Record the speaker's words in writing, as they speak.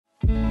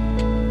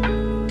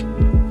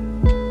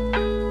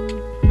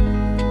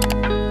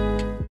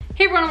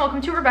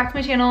welcome to or back to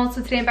my channel.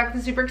 So today I'm back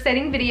with a super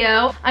exciting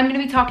video. I'm gonna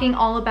be talking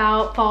all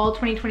about fall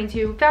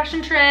 2022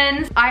 fashion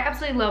trends. I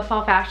absolutely love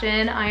fall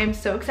fashion. I am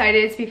so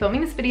excited to be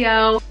filming this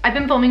video. I've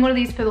been filming one of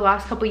these for the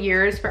last couple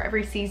years for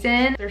every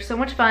season. They're so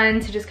much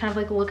fun to just kind of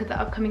like look at the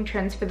upcoming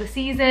trends for the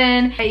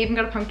season. I even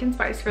got a pumpkin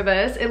spice for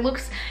this. It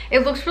looks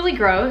really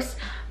gross,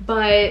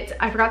 but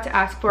I forgot to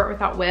ask for it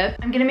without whip.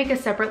 I'm gonna make a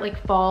separate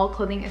like fall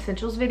clothing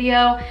essentials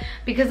video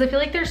because I feel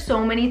like there's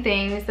so many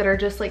things that are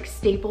just like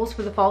staples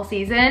for the fall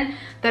season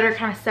that are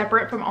kind of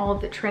separate from all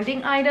of the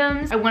trending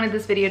items. I wanted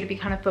this video to be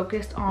kind of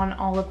focused on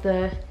all of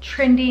the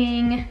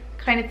trending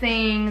kind of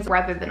things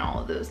rather than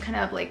all of those kind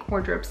of like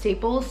wardrobe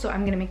staples. So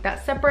I'm gonna make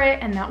that separate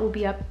and that will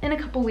be up in a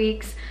couple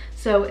weeks.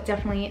 So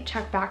definitely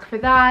check back for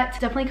that.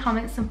 Definitely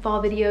comment some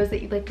fall videos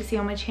that you'd like to see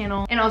on my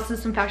channel and also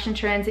some fashion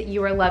trends that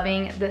you are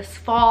loving this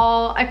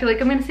fall. I feel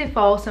like I'm gonna say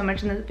fall so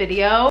much in this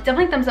video.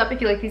 Definitely thumbs up if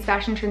you like these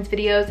fashion trends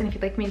videos and if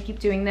you'd like me to keep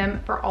doing them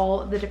for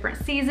all the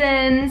different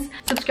seasons.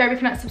 Subscribe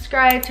if you're not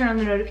subscribed, turn on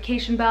the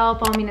notification bell,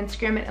 follow me on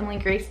Instagram at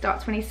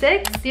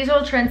emilygrace.26. These are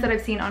all trends that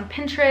I've seen on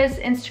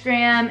Pinterest,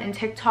 Instagram, and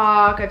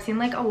TikTok. I've seen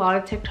like a lot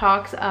of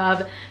TikToks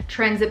of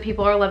trends that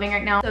people are loving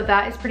right now. So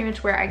that is pretty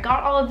much where I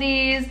got all of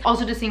these.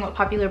 Also just seeing what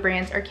popular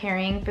brands are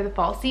carrying for the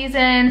fall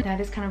season. That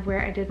is kind of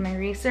where I did my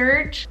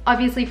research.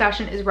 Obviously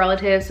fashion is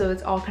relative, so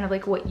it's all kind of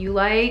like what you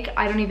like.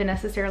 I don't even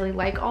necessarily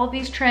like all of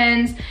these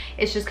trends.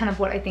 It's just kind of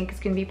what I think is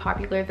going to be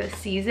popular this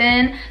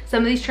season.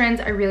 Some of these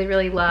trends I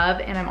really love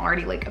and I'm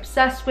already like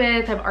obsessed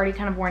with. I've already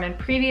kind of worn in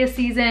previous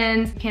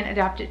seasons. You can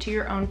adapt it to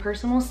your own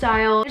personal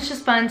style. It's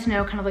just fun to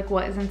know kind of like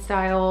what is in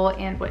style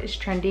and what is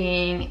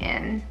trending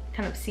and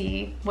kind of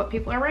see what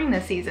people are wearing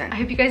this season. I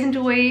hope you guys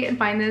enjoy and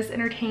find this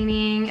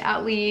entertaining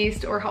at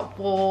least, or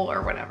helpful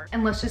or whatever.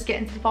 And let's just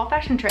get into the fall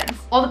fashion trends.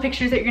 All the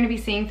pictures that you're gonna be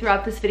seeing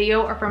throughout this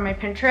video are from my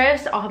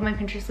Pinterest. I'll have my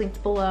Pinterest links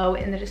below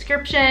in the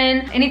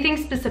description. Anything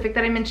specific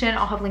that I mention,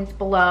 I'll have links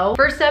below.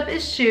 First up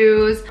is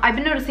shoes. I've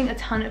been noticing a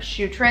ton of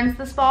shoe trends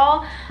this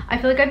fall. I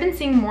feel like I've been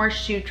seeing more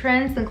shoe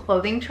trends than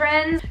clothing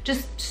trends.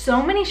 Just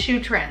so many shoe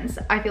trends,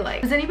 I feel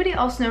like. Does anybody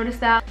else notice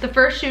that? The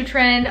first shoe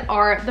trend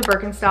are the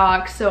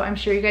Birkenstocks. So I'm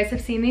sure you guys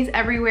have seen these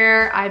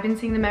everywhere. I've been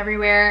seeing them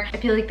everywhere. I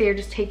feel like they're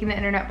just taking the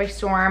internet by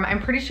storm. I'm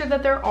pretty sure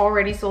that they're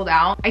already sold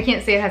out. I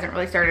can't say it hasn't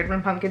really started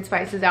when pumpkin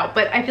spice is out,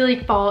 but I feel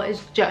like fall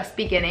is just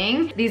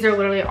beginning. These are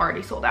literally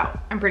already sold out,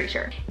 I'm pretty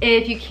sure.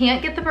 If you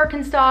can't get the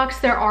Birkenstocks,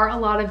 there are a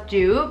lot of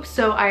dupes.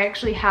 So I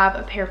actually have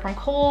a pair from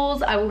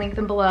Kohl's. I will link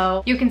them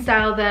below. You can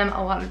style them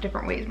a lot of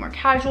different ways, more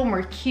casual,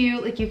 more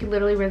cute. Like you could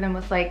literally wear them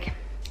with like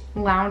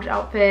lounge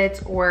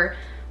outfits or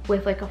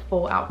with like a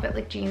full outfit,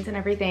 like jeans and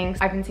everything.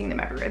 I've been seeing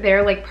them everywhere.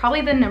 They're like probably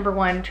the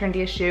 #1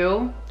 trendiest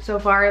shoe so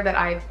far that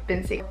I've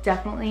been seeing.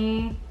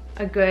 Definitely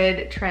a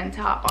good trend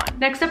to hop on.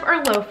 Next up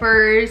are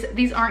loafers.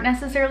 These aren't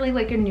necessarily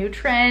like a new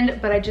trend,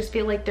 but I just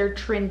feel like they're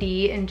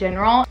trendy in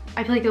general.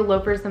 I feel like the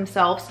loafers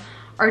themselves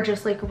are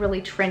just like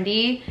really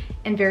trendy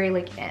and very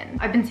like in.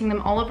 I've been seeing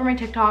them all over my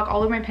TikTok,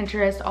 all over my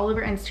Pinterest, all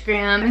over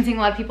Instagram. I've been seeing a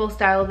lot of people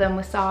style them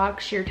with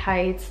socks, sheer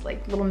tights,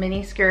 like little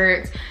mini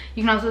skirts.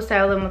 You can also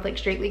style them with like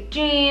straight leg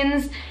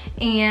jeans,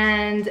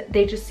 and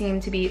they just seem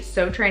to be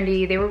so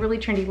trendy. They were really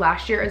trendy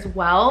last year as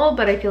well,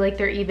 but I feel like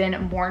they're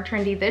even more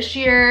trendy this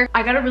year.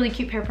 I got a really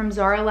cute pair from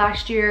Zara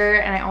last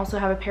year, and I also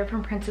have a pair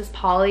from Princess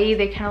Polly.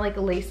 They kind of like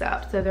lace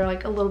up, so they're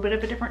like a little bit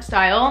of a different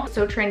style.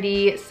 So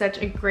trendy, such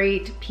a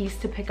great piece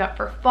to pick up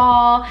for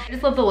fall. I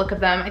just love the look of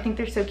them. I think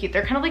they're so cute.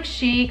 They're kind of like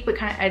chic, but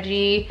kind of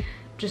edgy.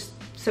 Just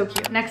so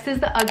cute. Next is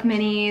the UGG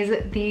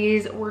minis.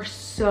 These were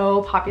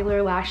so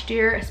popular last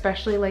year,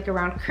 especially like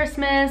around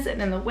Christmas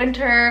and in the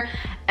winter.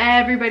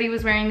 Everybody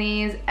was wearing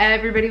these.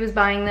 Everybody was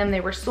buying them.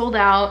 They were sold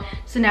out.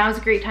 So now is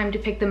a great time to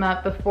pick them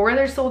up before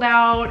they're sold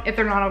out. If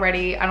they're not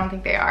already, I don't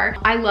think they are.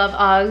 I love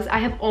Uggs. I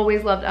have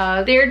always loved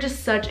Uggs. They're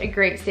just such a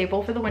great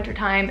staple for the winter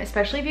time,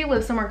 especially if you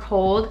live somewhere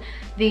cold.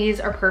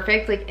 These are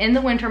perfect. Like in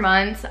the winter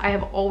months, I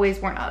have always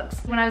worn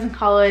Uggs. When I was in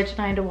college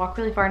and I had to walk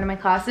really far into my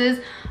classes,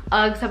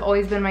 Uggs have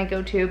always been my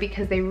go-to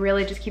because they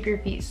really just keep your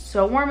feet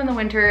so warm in the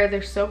winter.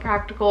 They're so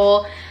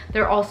practical.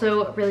 They're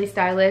also really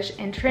stylish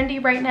and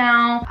trendy right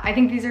now. I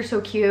think these are so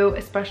cute,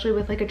 especially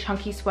with like a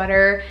chunky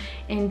sweater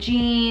and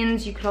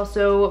jeans. You could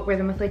also wear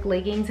them with like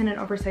leggings and an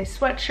oversized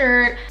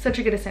sweatshirt. Such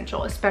a good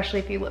essential, especially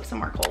if you live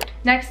somewhere cold.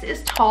 Next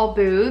is tall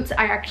boots.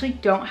 I actually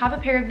don't have a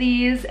pair of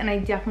these, and I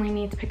definitely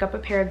need to pick up a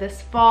pair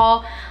this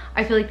fall.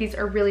 I feel like these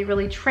are really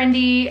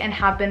trendy and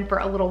have been for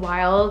a little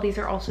while. These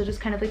are also just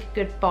kind of like a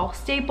good fall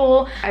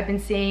staple. I've been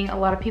seeing a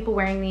lot of people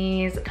wearing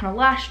these kind of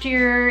last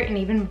year and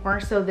even more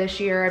so this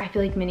year. I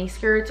feel like mini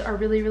skirts are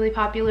really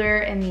popular,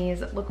 and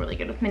these look really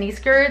good with mini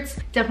skirts.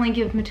 Definitely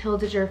give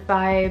Matilda Djerf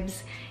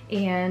vibes,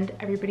 and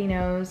everybody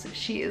knows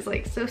she is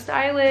like so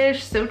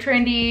stylish, so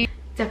trendy.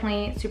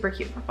 Definitely super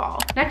cute for fall.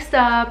 Next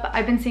up,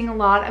 I've been seeing a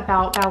lot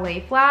about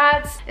ballet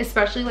flats,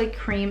 especially like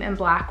cream and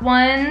black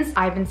ones.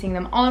 I've been seeing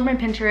them all over my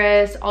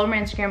Pinterest, all over my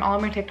Instagram, all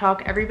over my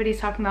TikTok. Everybody's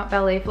talking about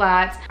ballet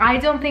flats. I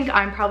don't think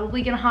I'm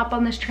probably gonna hop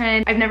on this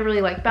trend. I've never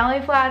really liked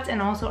ballet flats, and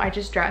also I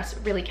just dress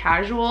really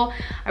casual.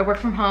 I work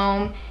from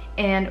home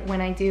and when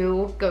I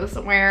do go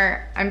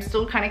somewhere, I'm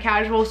still kind of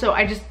casual. So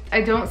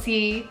I don't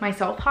see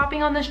myself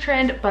hopping on this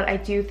trend, but I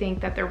do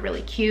think that they're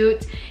really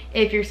cute.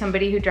 If you're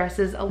somebody who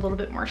dresses a little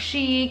bit more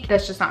chic,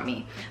 that's just not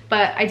me.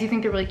 But I do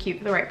think they're really cute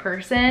for the right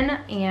person,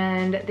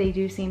 and they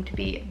do seem to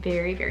be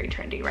very, very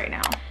trendy right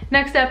now.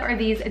 Next up are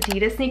these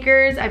Adidas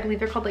sneakers. I believe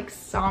they're called like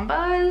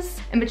Sambas.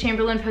 Emma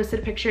Chamberlain posted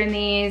a picture in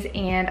these,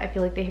 and I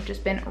feel like they have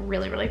just been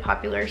really, really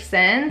popular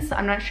since.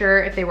 I'm not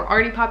sure if they were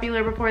already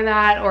popular before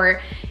that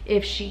or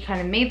if she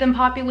kind of made them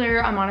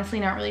popular. I'm honestly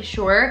not really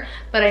sure,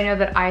 but I know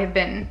that I have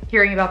been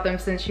hearing about them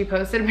since she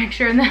posted a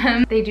picture in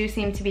them. They do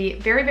seem to be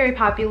very, very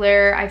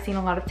popular. I've seen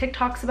a lot of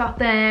TikToks about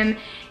them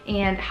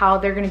and how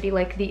they're gonna be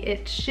like the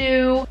it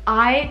shoe.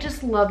 I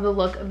just love the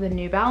look of the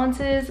New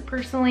Balances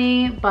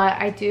personally, but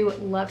I do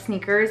love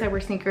sneakers. I wear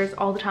sneakers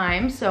all the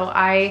time, so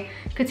I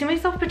could see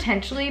myself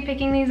potentially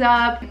picking these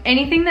up.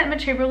 Anything that Emma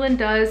Chamberlain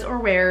does or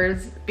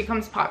wears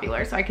becomes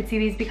popular, so I could see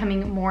these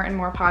becoming more and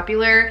more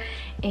popular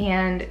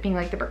and being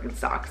like the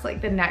Birkenstocks,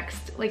 like the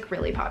next like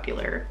really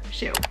popular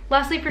shoe.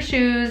 Lastly, for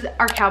shoes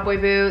are cowboy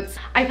boots.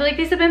 I feel like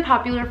these have been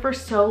popular for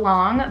so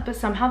long, but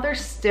somehow they're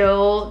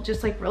still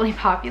just like really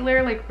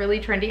popular, like really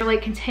trendy. They're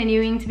like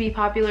continuing to be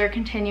popular,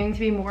 continuing to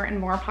be more and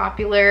more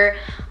popular.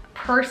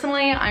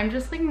 Personally, I'm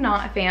just like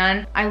not a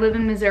fan. I live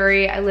in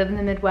Missouri, I live in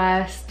the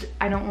Midwest.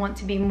 I don't want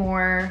to be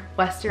more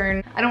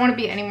Western. I don't want to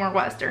be any more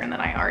Western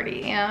than I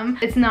already am.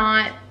 It's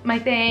not my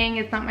thing,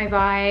 it's not my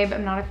vibe,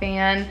 I'm not a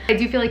fan. I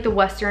do feel like the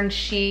Western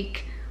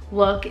chic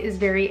look is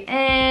very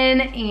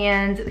in,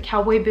 and the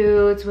cowboy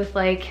boots with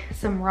like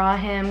some raw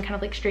hem, kind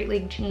of like straight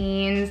leg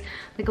jeans,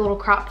 like a little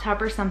crop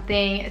top or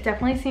something, it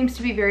definitely seems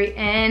to be very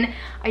in.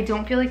 I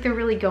don't feel like they're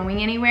really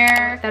going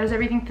anywhere. That is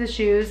everything for the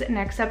shoes.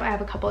 Next up, I have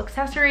a couple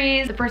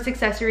accessories. The first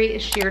accessory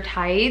is sheer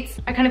tights.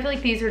 I kind of feel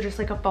like these are just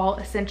like a fall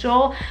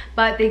essential,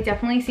 but they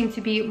definitely seem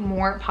to be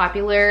more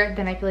popular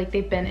than I feel like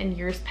they've been in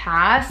years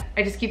past.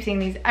 I just keep seeing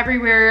these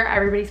everywhere.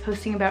 Everybody's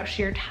posting about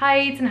sheer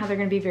tights and how they're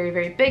gonna be very,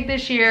 very big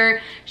this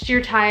year.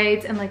 Sheer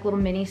tights and like little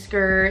mini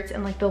skirts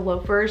and like the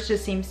loafers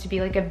just seems to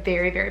be like a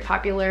very, very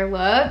popular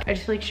look. I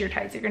just feel like sheer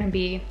tights are gonna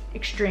be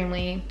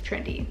extremely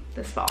trendy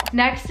this fall.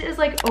 Next is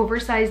like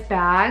oversized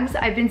bags.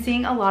 I've been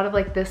seeing a lot of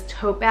like this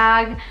tote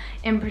bag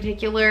in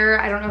particular.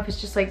 I don't know if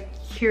it's just like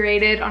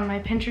curated on my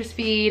Pinterest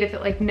feed, if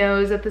it like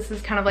knows that this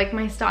is kind of like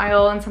my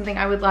style and something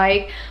I would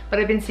like, but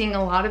I've been seeing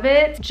a lot of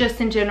it.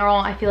 Just in general,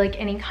 I feel like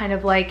any kind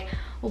of like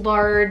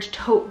large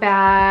tote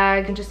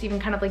bag and just even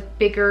kind of like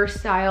bigger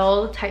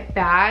style type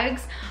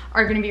bags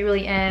are gonna be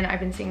really in.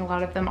 I've been seeing a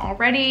lot of them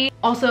already.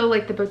 Also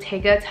like the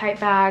Bottega type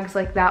bags,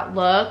 like that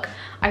look,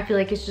 I feel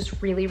like it's just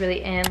really,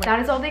 really in. That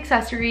is all the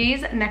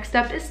accessories. Next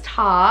up is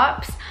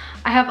tops.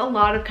 I have a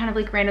lot of kind of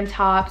like random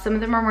tops. Some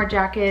of them are more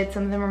jackets,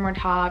 some of them are more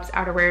tops,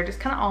 outerwear,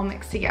 just kind of all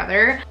mixed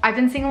together. I've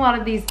been seeing a lot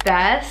of these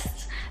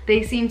vests.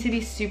 They seem to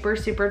be super,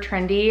 super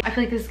trendy. I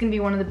feel like this is gonna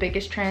be one of the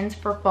biggest trends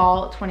for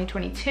fall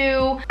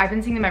 2022. I've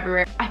been seeing them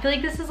everywhere. I feel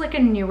like this is like a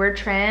newer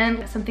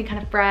trend, something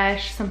kind of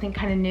fresh, something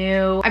kind of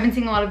new. I've been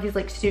seeing a lot of these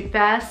like suit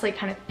vests, like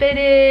kind of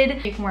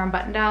fitted. You can wear them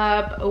buttoned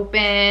up,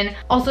 open.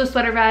 Also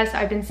sweater vests,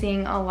 I've been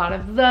seeing a lot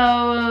of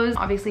those.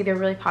 Obviously they're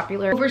really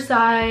popular.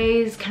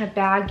 Oversized, kind of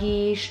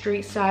baggy,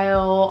 street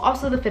style.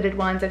 Also the fitted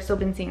ones, I've still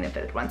been seeing the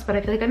fitted ones, but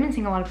I feel like I've been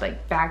seeing a lot of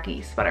like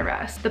baggy sweater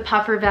vests. The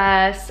puffer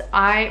vests,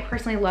 I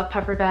personally love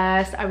puffer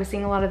vests. I was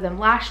seeing a lot of them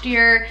last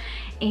year,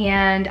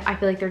 and I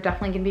feel like they're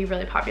definitely gonna be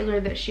really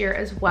popular this year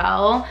as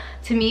well.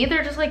 To me,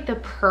 they're just like the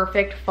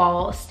perfect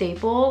fall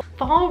staple.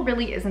 Fall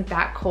really isn't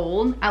that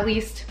cold, at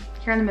least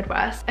here in the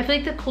Midwest. I feel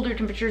like the colder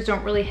temperatures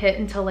don't really hit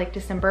until like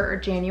December or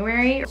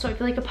January. So I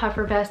feel like a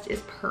puffer vest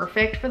is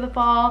perfect for the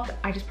fall.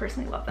 I just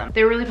personally love them.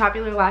 They were really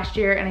popular last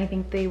year, and I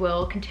think they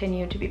will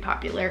continue to be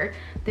popular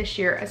this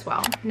year as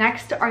well.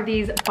 Next are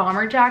these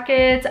bomber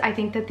jackets. I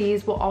think that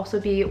these will also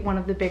be one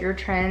of the bigger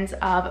trends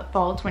of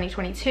fall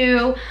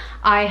 2022.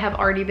 I have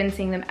already been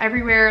seeing them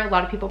everywhere. A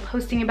lot of people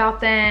posting about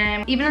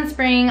them. Even in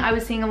spring, I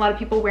was seeing a lot of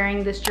people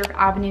wearing this Jerk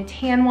Avenue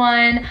tan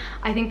one.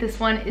 I think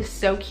this one is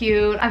so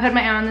cute. I've had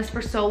my eye on this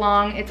for so long.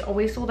 It's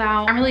always sold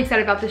out. I'm really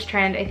excited about this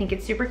trend. I think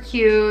it's super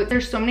cute.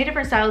 There's so many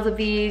different styles of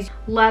these.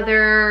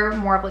 Leather,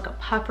 more of like a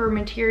puffer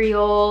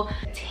material,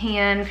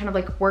 tan, kind of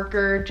like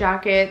worker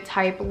jacket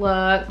type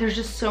look. There's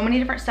just so many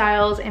different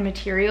styles and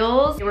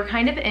materials. They were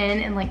kind of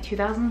in like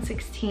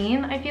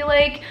 2016, I feel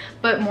like,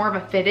 but more of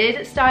a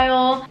fitted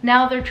style.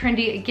 Now they're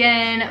trendy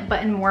again,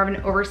 but in more of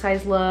an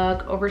oversized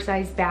look,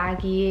 oversized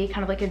baggy,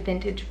 kind of like a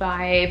vintage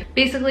vibe.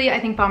 Basically, I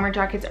think bomber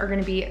jackets are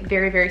gonna be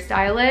very, very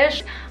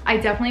stylish. I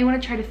definitely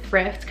wanna try to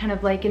thrift kind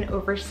of like an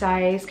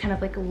oversized, kind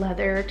of like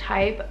leather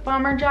type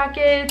bomber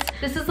jacket.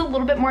 This is a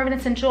little bit more of an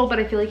essential, but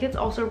I feel like it's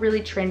also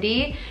really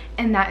trendy,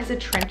 and that is a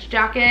trench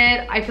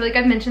jacket. I feel like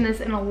I've mentioned this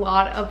in a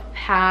lot of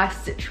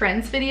past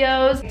trends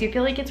videos. I do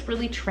feel like it's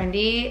really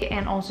trendy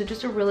and also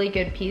just a really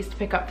good piece to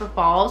pick up for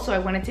fall, so I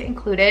wanted to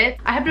include it.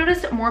 I have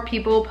noticed more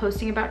people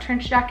posting about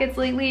trench jackets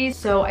lately,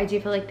 so I do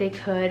feel like they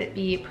could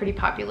be pretty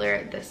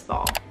popular this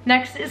fall.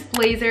 Next is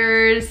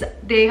blazers.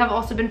 They have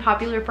also been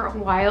popular for a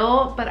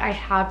while, but I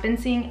have been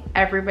seeing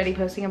everybody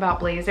posting about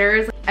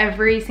blazers.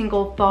 every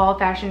single fall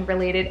fashion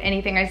related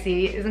anything I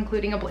see is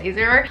including a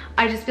blazer.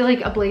 I just feel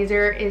like a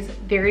blazer is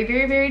very,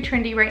 very, very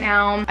trendy right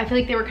now. I feel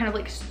like they were kind of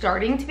like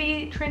starting to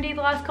be trendy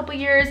the last couple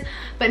years,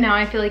 but now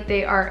I feel like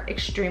they are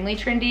extremely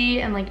trendy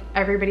and like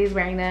everybody's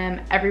wearing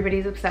them,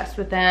 everybody's obsessed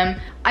with them.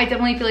 I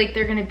definitely feel like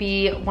they're gonna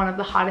be one of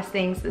the hottest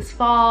things this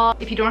fall.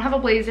 If you don't have a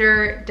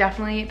blazer,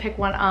 definitely pick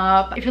one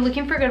up. If you're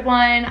looking for a good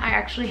one, I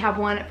actually have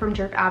one from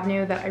Jerf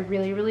Avenue that I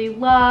really, really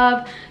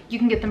love. You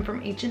can get them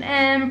from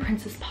H&M,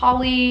 Princess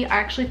Polly. I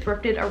actually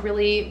thrifted a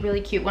really,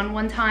 really cute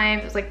one time.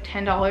 It was like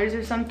 $10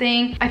 or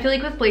something. I feel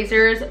like with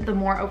blazers, the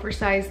more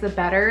oversized, the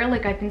better.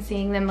 Like I've been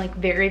seeing them like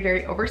very,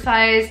 very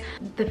oversized.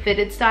 The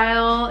fitted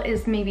style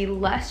is maybe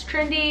less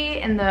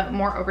trendy and the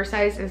more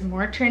oversized is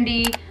more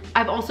trendy.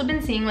 I've also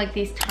been seeing like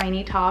these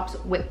tiny tops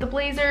with the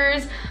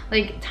blazers,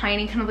 like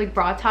tiny kind of like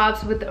bra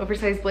tops with the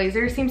oversized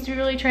blazer seems to be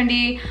really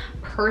trendy.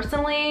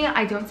 Personally,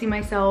 I don't see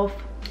myself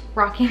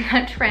rocking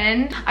that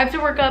trend. I have to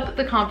work up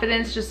the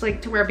confidence just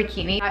like to wear a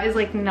bikini. That is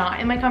like not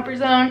in my comfort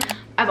zone.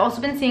 I've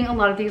also been seeing a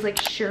lot of these like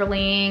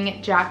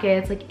shearling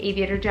jackets, like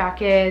aviator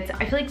jackets.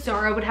 I feel like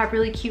Zara would have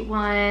really cute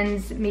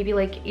ones, maybe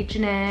like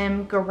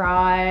H&M,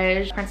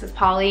 Garage, Princess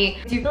Polly.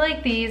 I do feel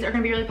like these are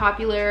gonna be really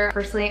popular.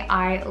 Personally,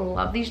 I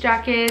love these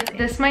jackets.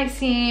 This might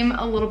seem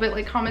a little bit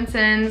like common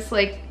sense,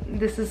 like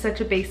this is such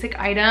a basic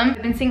item.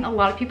 I've been seeing a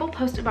lot of people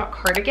post about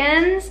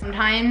cardigans.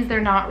 Sometimes they're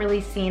not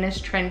really seen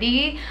as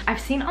trendy. I've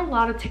seen a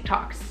lot of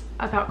TikToks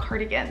about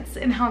cardigans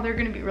and how they're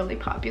gonna be really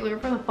popular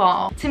for the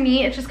fall. To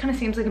me, it just kind of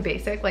seems like a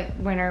basic, like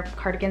when are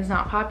cardigans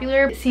not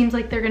popular? It seems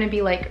like they're gonna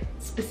be like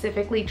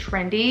specifically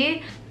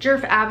trendy.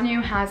 Jerf Avenue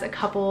has a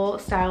couple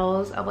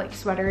styles of like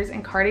sweaters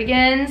and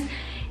cardigans,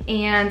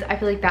 and I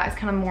feel like that is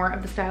kind of more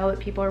of the style that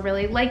people are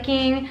really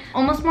liking.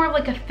 Almost more of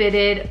like a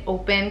fitted,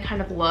 open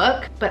kind of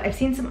look, but I've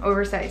seen some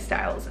oversized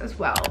styles as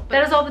well.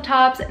 That is all the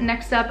tops.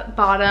 Next up,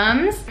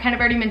 bottoms. I kind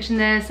of already mentioned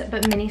this,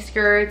 but mini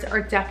skirts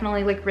are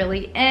definitely like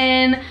really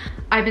in.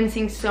 I've been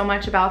seeing so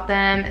much about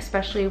them,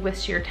 especially with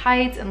sheer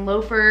tights and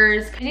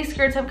loafers. Mini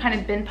skirts have kind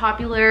of been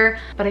popular,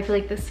 but I feel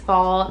like this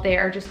fall they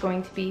are just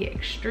going to be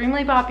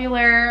extremely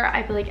popular.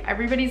 I feel like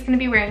everybody's gonna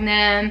be wearing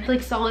them. I feel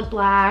like solid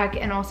black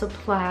and also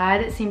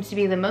plaid seems to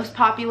be the most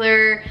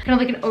popular. Kind of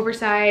like an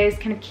oversized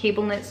kind of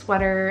cable knit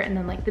sweater, and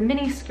then like the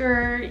mini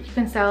skirt. You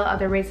can style it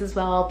other ways as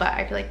well, but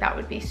I feel like that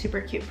would be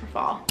super cute for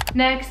fall.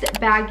 Next,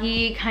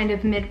 baggy kind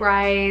of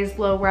mid-rise,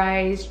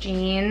 low-rise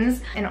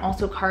jeans and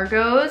also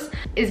cargos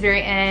is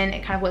very in.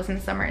 It kind of was in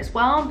the summer as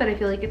well, but I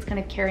feel like it's kind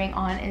of carrying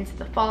on into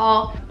the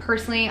fall.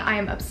 Personally, I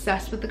am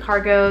obsessed with the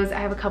cargos. I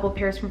have a couple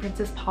pairs from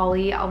Princess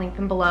Polly. I'll link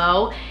them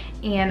below,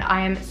 and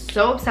I am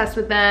so obsessed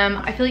with them.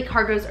 I feel like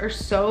cargos are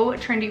so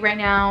trendy right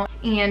now,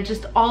 and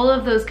just all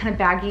of those kind of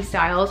baggy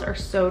styles are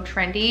so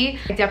trendy.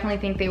 I definitely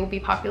think they will be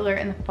popular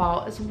in the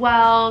fall as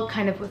well,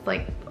 kind of with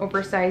like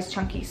oversized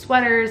chunky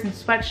sweaters and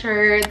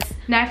sweatshirts.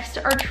 Next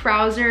are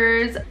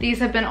trousers. These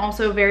have been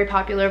also very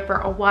popular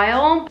for a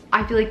while.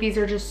 I feel like these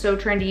are just so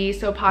trendy,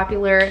 so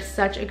popular,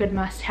 such a good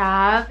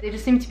must-have. They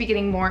just seem to be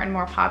getting more and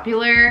more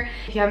popular.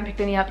 If you haven't picked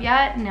any up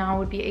yet, now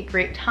would be a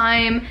great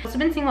time. I've also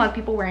been seeing a lot of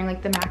people wearing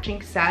like the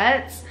matching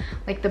sets,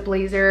 like the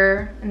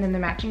blazer and then the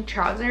matching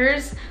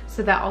trousers.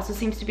 So that also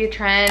seems to be a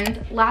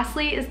trend.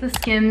 Lastly is the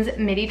Skims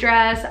midi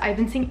dress. I've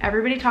been seeing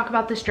everybody talk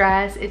about this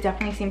dress. It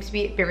definitely seems to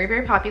be very,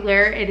 very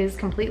popular. It is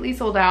completely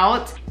sold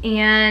out,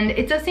 and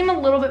it does seem a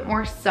little bit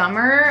more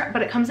summer,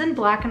 but it comes in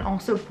black and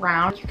also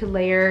brown. You could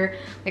layer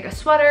like a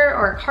sweater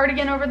or a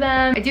cardigan over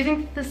them. I do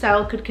think that the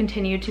style could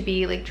continue to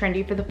be like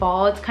trendy for the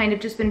fall. It's kind of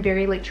just been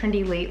very like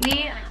trendy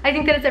lately. I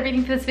think that is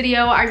everything for this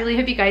video. I really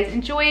hope you guys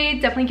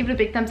enjoyed. Definitely give it a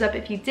big thumbs up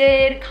if you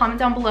did. Comment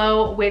down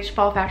below which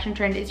fall fashion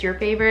trend is your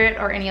favorite,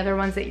 or any other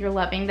ones that you're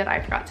loving that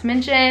I forgot to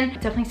mention.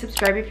 Definitely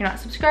subscribe if you're not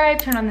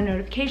subscribed. Turn on the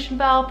notification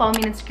bell. Follow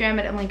me on Instagram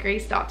at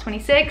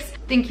emilygrace.26.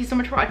 Thank you so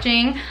much for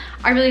watching.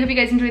 I really hope you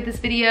guys enjoyed this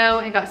video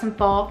and got some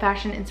fall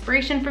fashion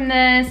inspiration from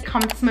this.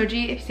 Comment this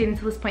emoji if you stayed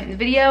until this point in the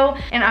video,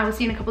 and I will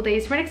see you in a couple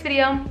days for my next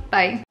video.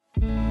 Bye.